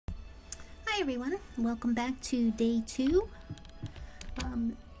everyone, welcome back to day 2.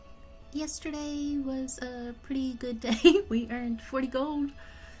 Yesterday was a pretty good day. We earned 40 gold.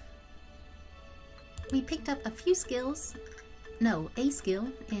 We picked up a few skills, a skill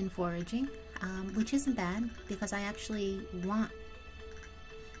in foraging, which isn't bad because I actually want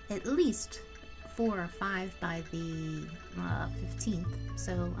at least 4 or 5 by the 15th,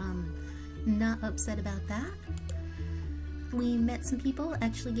 so not upset about that. We met some people,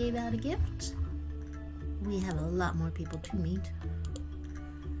 actually gave out a gift. We have a lot more people to meet.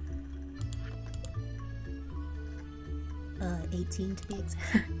 18 to be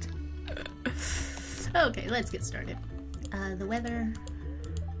exact. Okay, let's get started. The weather...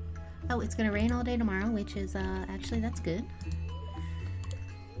 Oh, it's gonna rain all day tomorrow, which is, actually that's good.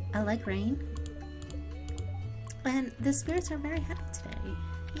 I like rain. And the spirits are very happy today.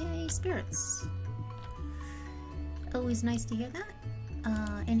 Yay, spirits. Always nice to hear that.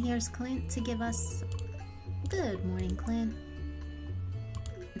 And here's Clint to give us... Good morning, Clint.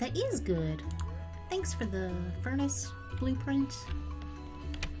 That is good. Thanks for the furnace blueprint.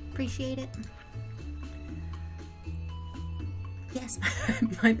 Appreciate it. Yes,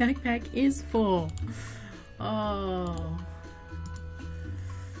 my backpack is full. Oh.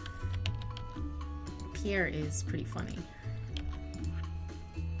 Pierre is pretty funny.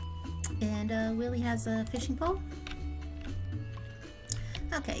 And Willie has a fishing pole.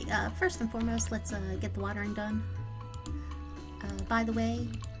 Okay, first and foremost, let's get the watering done. By the way,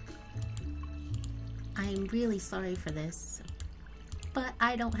 I'm really sorry for this, but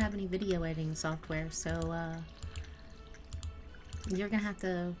I don't have any video editing software, so you're gonna have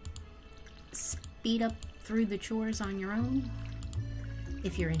to speed up through the chores on your own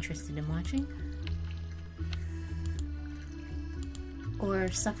if you're interested in watching, or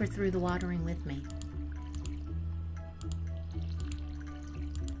suffer through the watering with me.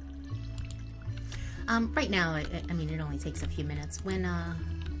 Right now, I mean, it only takes a few minutes. When,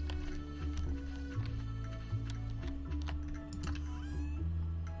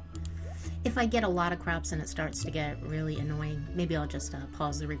 if I get a lot of crops and it starts to get really annoying, maybe I'll just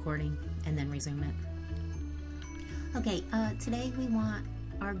pause the recording and then resume it. Okay, today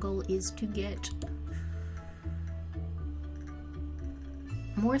our goal is to get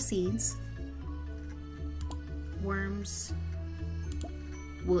more seeds, worms,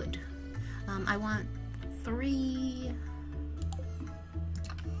 wood. I want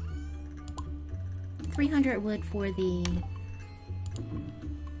 300 wood for the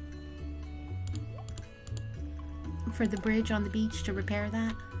bridge on the beach to repair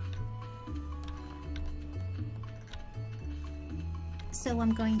that. So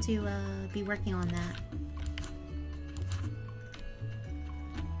I'm going to be working on that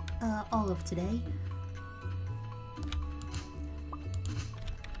all of today.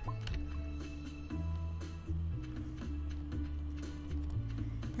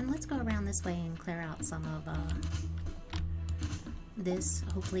 Let's go around this way and clear out some of this.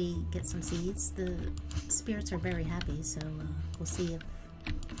 Hopefully get some seeds. The spirits are very happy, so we'll see if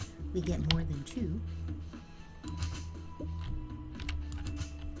we get more than 2.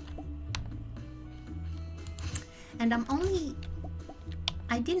 And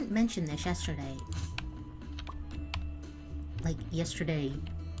I didn't mention this yesterday. Like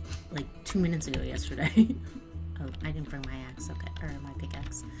 2 minutes ago yesterday. Oh, I didn't bring my axe, okay, or my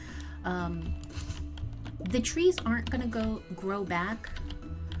pickaxe. The trees aren't gonna grow back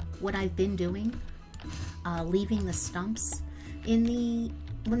what I've been doing, leaving the stumps. When the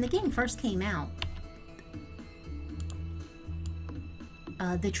game first came out,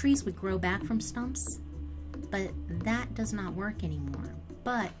 the trees would grow back from stumps, but that does not work anymore.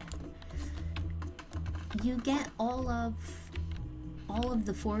 But you get all of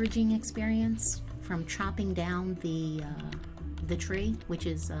the foraging experience from chopping down the tree, which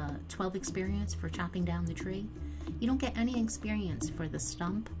is 12 experience for chopping down the tree. You don't get any experience for the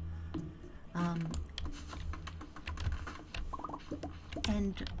stump.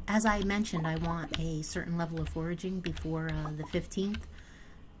 And as I mentioned, I want a certain level of foraging before the 15th,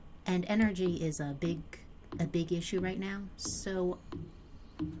 and energy is a big issue right now. So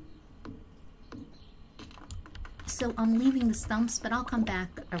I'm leaving the stumps, but I'll come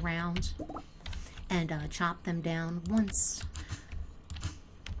back around and chop them down once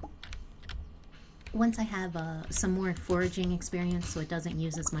I have some more foraging experience, so it doesn't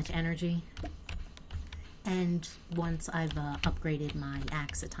use as much energy, and once I've upgraded my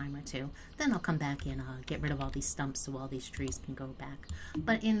axe a time or 2, then I'll come back and get rid of all these stumps so all these trees can go back.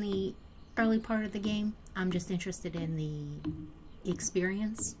 But in the early part of the game, I'm just interested in the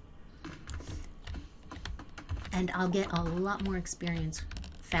experience, and I'll get a lot more experience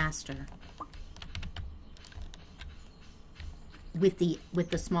faster with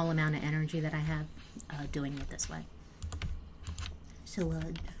the small amount of energy that I have, doing it this way. So,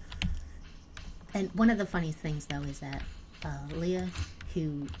 and one of the funny things though is that Leah,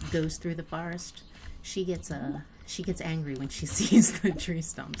 who goes through the forest, she gets angry when she sees the tree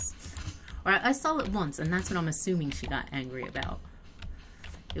stumps. Or I saw it once, and that's what I'm assuming she got angry about.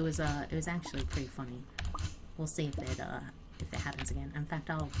 It was actually pretty funny. We'll see if it happens again. In fact,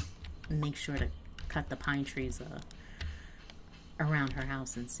 I'll make sure to cut the pine trees around her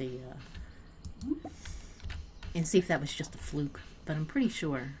house and see if that was just a fluke. But I'm pretty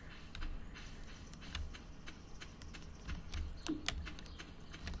sure.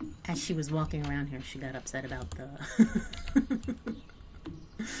 As she was walking around here, she got upset about the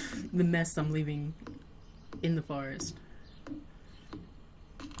the mess I'm leaving in the forest.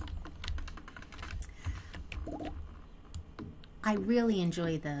 I really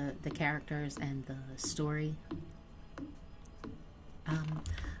enjoy the characters and the story.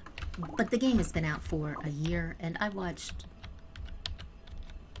 But the game has been out for a year, and I watched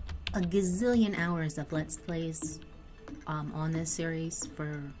a gazillion hours of Let's Plays on this series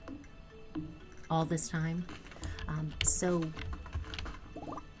for all this time. So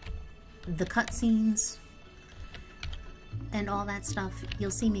the cutscenes and all that stuff, you'll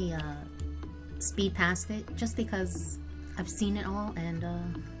see me speed past it just because I've seen it all, and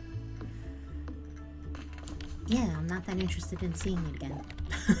yeah, I'm not that interested in seeing it again.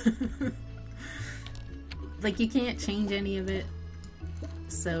 Like, you can't change any of it,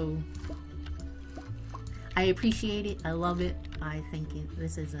 so I appreciate it. I love it. I think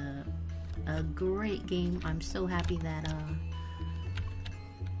this is a great game. I'm so happy that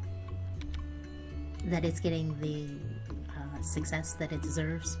that it's getting the success that it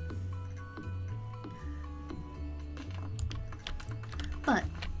deserves. But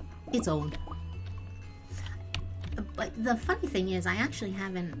it's old. But the funny thing is, I actually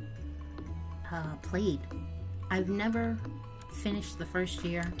haven't played. I've never finished the first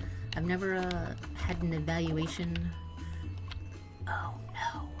year. I've never had an evaluation. Oh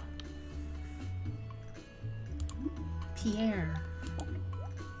no. Pierre.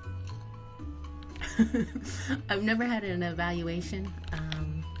 I've never had an evaluation.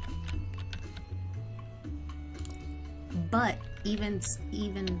 But even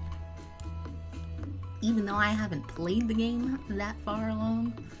though I haven't played the game that far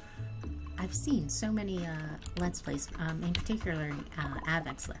along, I've seen so many Let's Plays, in particular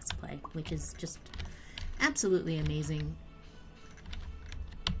Avex's Let's Play, which is just absolutely amazing.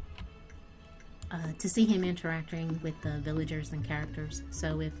 To see him interacting with the villagers and characters.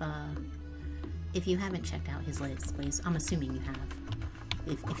 So if you haven't checked out his Let's Plays, I'm assuming you have.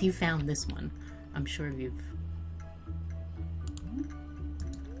 If you found this one, I'm sure you've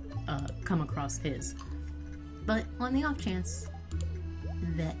come across his. But on the off chance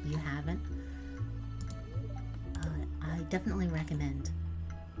that you haven't, I definitely recommend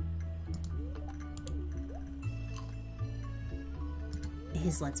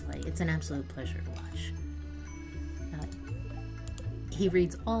his Let's Play. It's an absolute pleasure to watch. He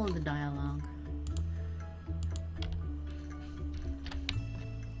reads all of the dialogue.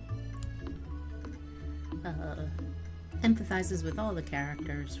 Empathizes with all the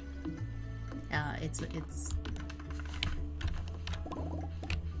characters. It's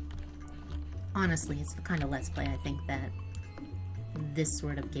honestly, it's the kind of Let's Play I think that this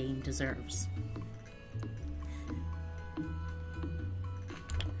sort of game deserves.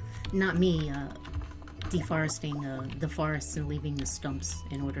 Not me deforesting the forests and leaving the stumps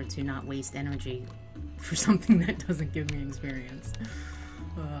in order to not waste energy for something that doesn't give me experience.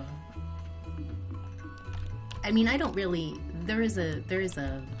 I mean, I don't really. There is a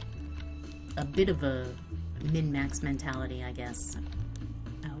bit of a min-max mentality, I guess.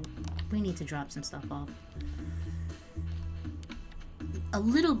 Oh, we need to drop some stuff off. A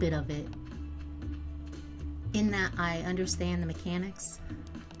little bit of it, in that I understand the mechanics,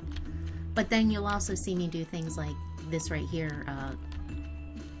 but then you'll also see me do things like this right here,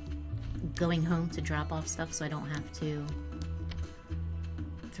 going home to drop off stuff so I don't have to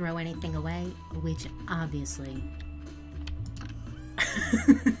throw anything away, which obviously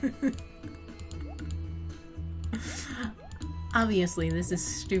obviously this is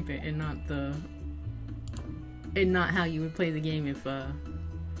stupid and not how you would play the game if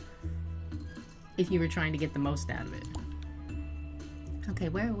you were trying to get the most out of it. Okay,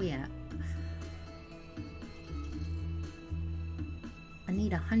 where are we at? I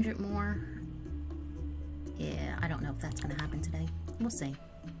need 100 more. Yeah, I don't know if that's gonna happen today. We'll see.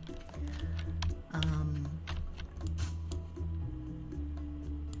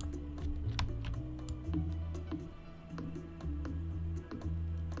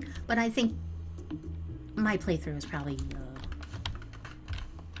 But I think my playthrough is probably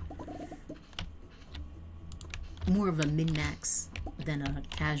more of a min-max than a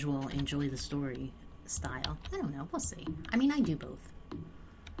casual enjoy the story style. I don't know, we'll see. I mean, I do both.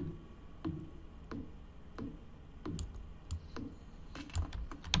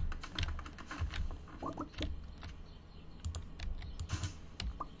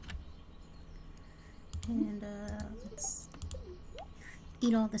 And let's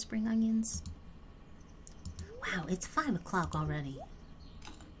eat all the spring onions. Wow, it's 5 o'clock already.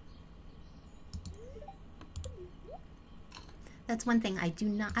 That's one thing I do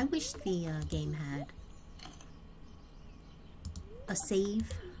not... I wish the game had a save.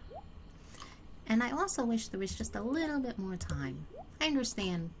 And I also wish there was just a little bit more time. I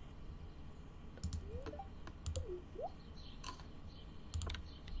understand.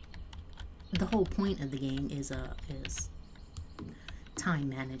 The whole point of the game is time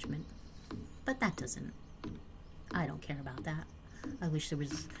management. But that doesn't... I don't care about that. I wish there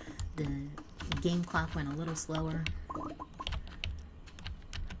was... the game clock went a little slower.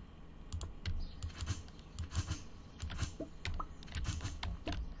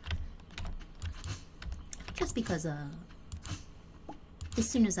 Just because as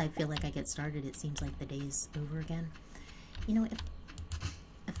soon as I feel like I get started, it seems like the day's over again. You know,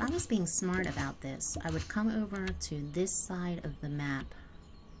 if I was being smart about this, I would come over to this side of the map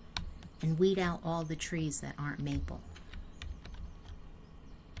and weed out all the trees that aren't maple.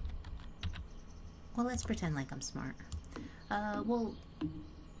 Well, let's pretend like I'm smart. Well,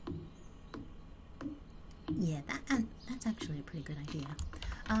 yeah, that's actually a pretty good idea.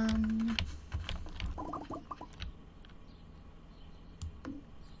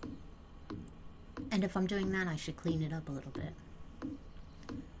 And if I'm doing that, I should clean it up a little bit.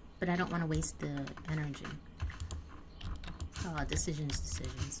 But I don't want to waste the energy.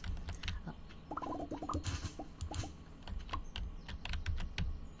 Decisions.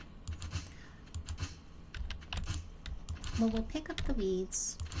 Well, we'll pick up the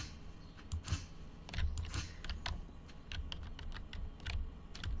weeds.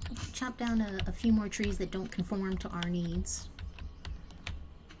 Chop down a few more trees that don't conform to our needs.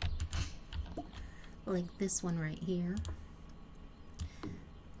 Like this one right here.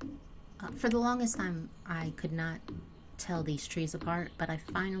 For the longest time, I could not tell these trees apart, but I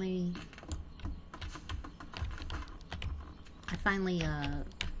finally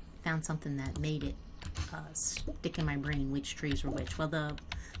found something that made it stick in my brain which trees were which. Well,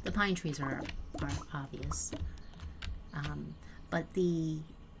 the pine trees are obvious, but the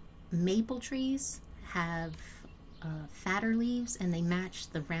maple trees have fatter leaves, and they match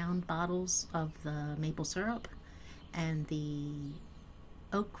the round bottles of the maple syrup, and the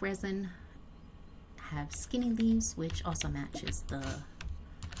oak resin have skinny leaves, which also matches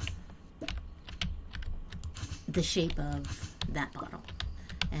the shape of that bottle.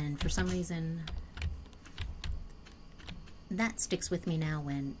 And for some reason that sticks with me now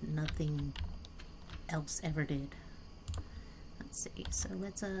when nothing else ever did. Let's see, so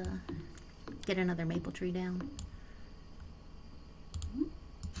let's get another maple tree down.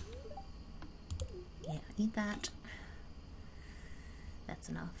 Yeah, eat that. That's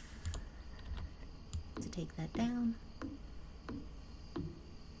enough to take that down.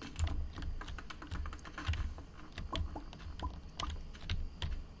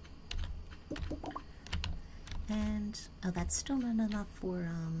 And oh, that's still not enough for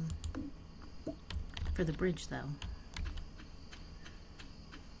the bridge, though.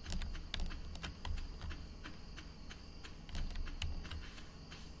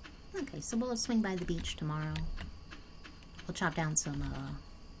 Okay, so we'll swing by the beach tomorrow. We'll chop down some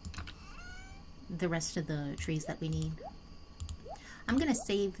the rest of the trees that we need. I'm gonna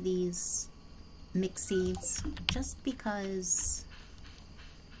save these mixed seeds just because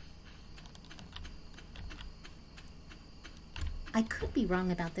I could be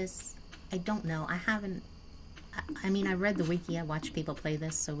wrong about this. I don't know. I mean, I read the wiki, I watched people play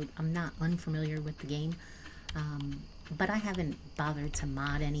this, so I'm not unfamiliar with the game. But I haven't bothered to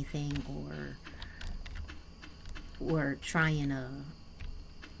mod anything or try and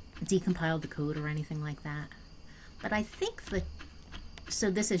decompile the code or anything like that. But I think that,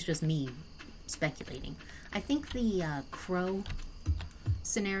 so this is just me speculating, I think the crow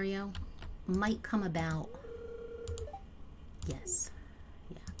scenario might come about. Yes.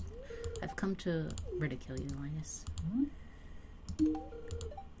 Yeah. I've come to ridicule you, Linus.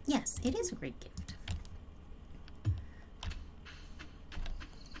 Yes, it is a great gift.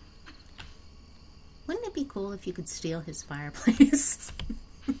 Wouldn't it be cool if you could steal his fireplace?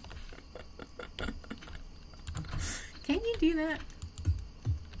 Can you do that?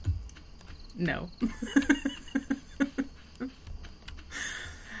 No.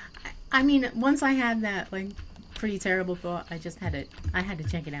 I mean, once I had that, like, pretty terrible thought, I had to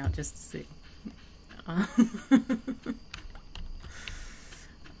check it out just to see.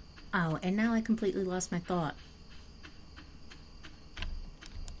 Oh, and now I completely lost my thought.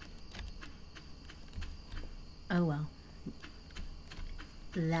 Oh well.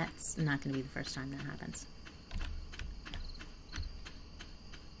 That's not going to be the first time that happens.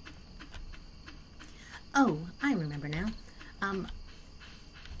 Oh, I remember now.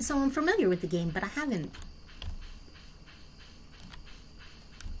 So I'm familiar with the game, but I haven't...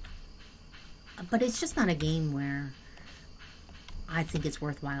 But it's just not a game where I think it's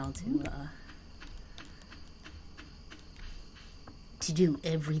worthwhile to do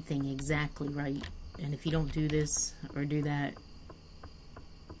everything exactly right. And if you don't do this or do that...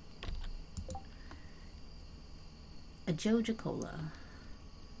 A Joja Cola.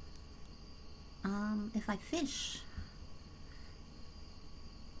 If I fish...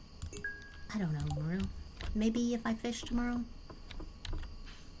 I don't know, Maru. Maybe if I fish tomorrow?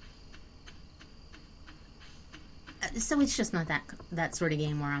 So it's just not that sort of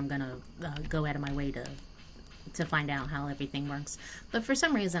game where I'm gonna go out of my way to find out how everything works. But for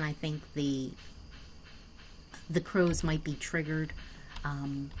some reason, I think the crows might be triggered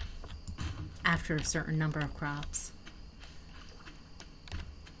after a certain number of crops.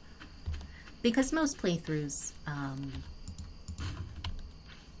 Because most playthroughs,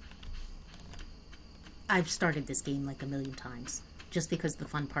 I've started this game like a million times, just because the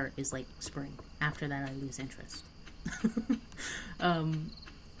fun part is like spring. After that, I lose interest. Oh,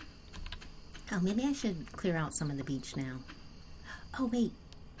 maybe I should clear out some of the beach now. Oh, wait.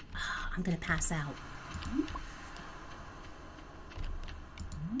 I'm gonna pass out.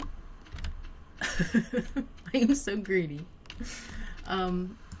 I am so greedy.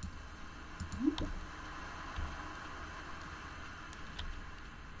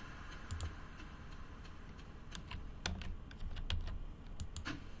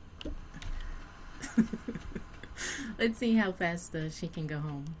 Let's see how fast she can go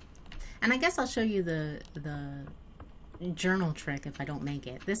home. And I guess I'll show you the journal trick if I don't make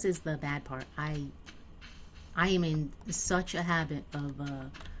it. This is the bad part. I am in such a habit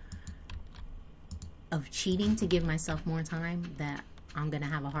of cheating to give myself more time that I'm gonna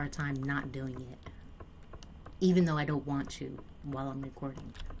have a hard time not doing it, even though I don't want to while I'm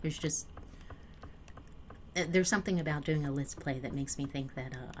recording. There's something about doing a Let's Play that makes me think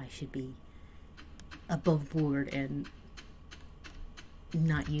that I should be above board and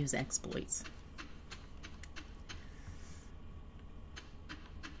not use exploits.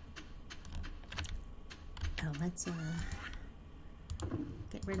 Oh, let's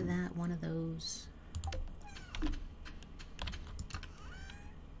get rid of that, one of those.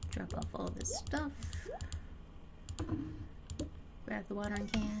 Drop off all this stuff. Grab the watering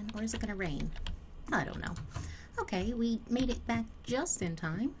can. Or is it gonna rain? I don't know. Okay, we made it back just in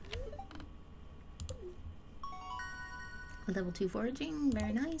time. Level 2 foraging,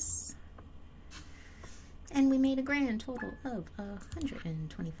 very nice. And we made a grand total of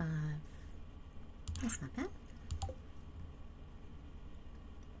 125. That's not bad.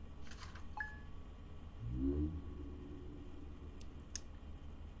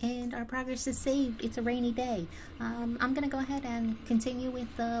 And our progress is saved. It's a rainy day. I'm gonna go ahead and continue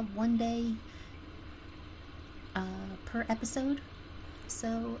with the 1 day per episode.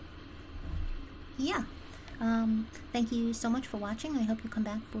 So yeah. Thank you so much for watching. I hope you come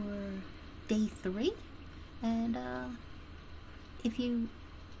back for day 3. And if you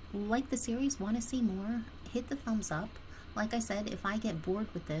like the series, want to see more, hit the thumbs up. Like I said, if I get bored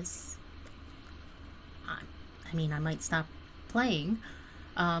with this, I mean, I might stop playing.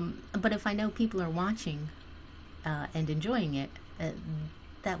 But if I know people are watching and enjoying it,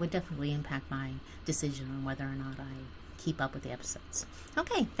 that would definitely impact my decision on whether or not I keep up with the episodes.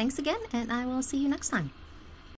 Okay, thanks again, and I will see you next time.